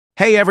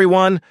Hey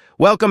everyone,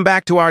 welcome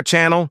back to our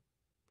channel.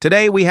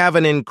 Today we have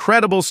an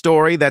incredible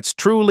story that's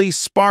truly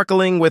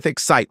sparkling with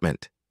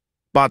excitement.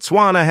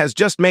 Botswana has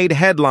just made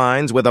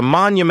headlines with a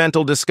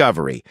monumental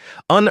discovery,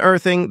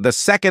 unearthing the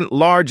second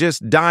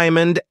largest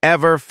diamond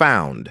ever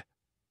found.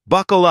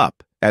 Buckle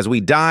up as we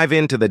dive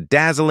into the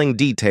dazzling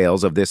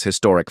details of this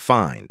historic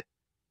find.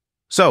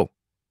 So,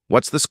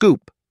 what's the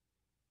scoop?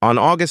 On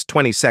August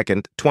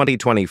 22,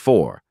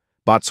 2024,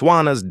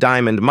 Botswana's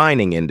diamond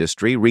mining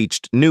industry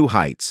reached new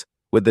heights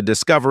with the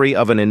discovery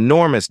of an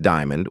enormous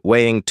diamond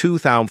weighing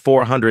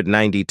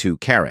 2,492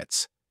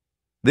 carats.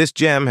 This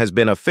gem has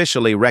been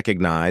officially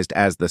recognized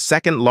as the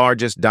second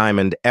largest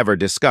diamond ever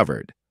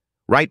discovered,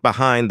 right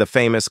behind the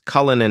famous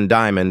Cullinan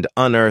diamond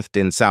unearthed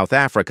in South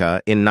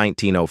Africa in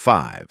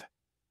 1905.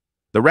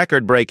 The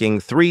record-breaking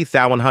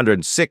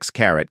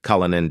 3,106-carat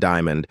Cullinan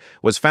diamond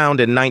was found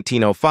in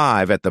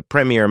 1905 at the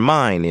Premier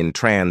Mine in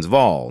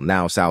Transvaal,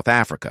 now South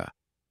Africa.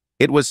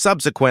 It was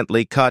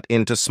subsequently cut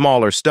into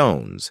smaller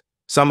stones,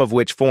 some of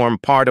which form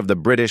part of the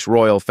British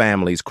royal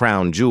family's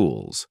crown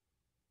jewels.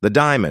 The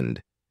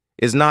diamond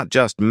is not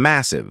just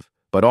massive,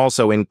 but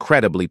also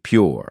incredibly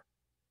pure.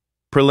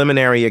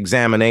 Preliminary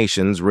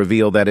examinations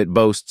reveal that it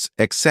boasts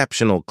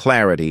exceptional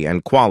clarity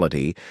and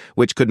quality,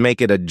 which could make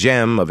it a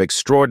gem of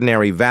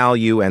extraordinary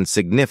value and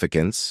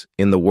significance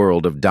in the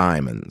world of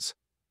diamonds.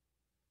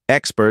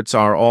 Experts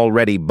are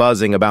already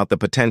buzzing about the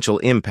potential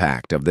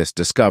impact of this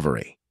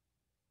discovery.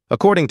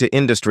 According to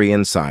industry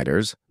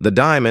insiders, the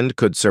diamond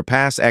could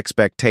surpass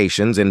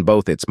expectations in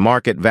both its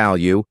market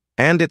value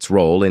and its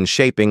role in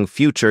shaping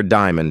future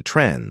diamond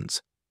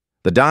trends.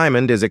 The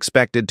diamond is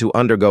expected to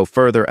undergo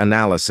further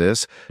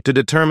analysis to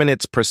determine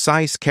its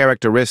precise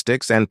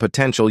characteristics and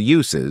potential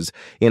uses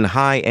in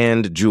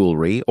high-end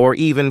jewelry or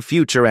even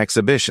future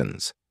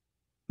exhibitions.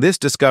 This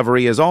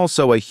discovery is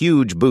also a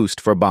huge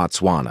boost for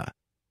Botswana,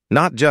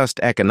 not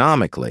just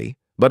economically,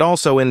 but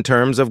also in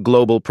terms of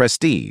global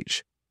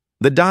prestige.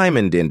 The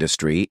diamond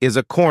industry is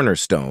a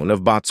cornerstone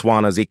of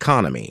Botswana's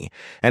economy,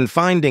 and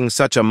finding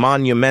such a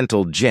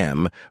monumental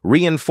gem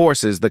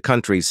reinforces the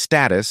country's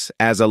status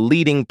as a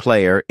leading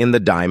player in the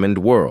diamond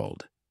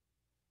world.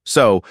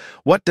 So,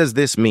 what does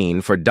this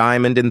mean for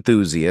diamond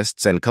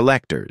enthusiasts and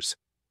collectors?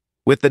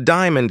 With the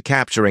diamond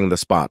capturing the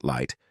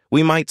spotlight,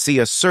 we might see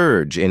a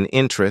surge in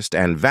interest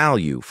and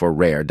value for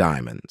rare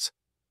diamonds.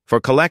 For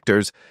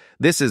collectors,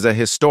 this is a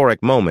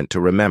historic moment to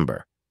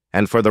remember,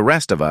 and for the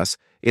rest of us,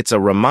 it's a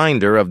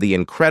reminder of the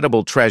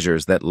incredible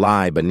treasures that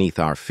lie beneath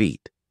our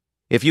feet.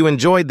 If you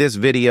enjoyed this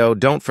video,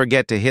 don't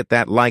forget to hit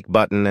that like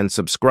button and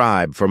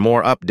subscribe for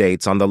more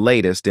updates on the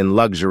latest in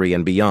luxury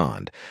and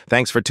beyond.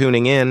 Thanks for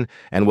tuning in,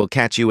 and we'll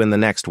catch you in the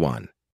next one.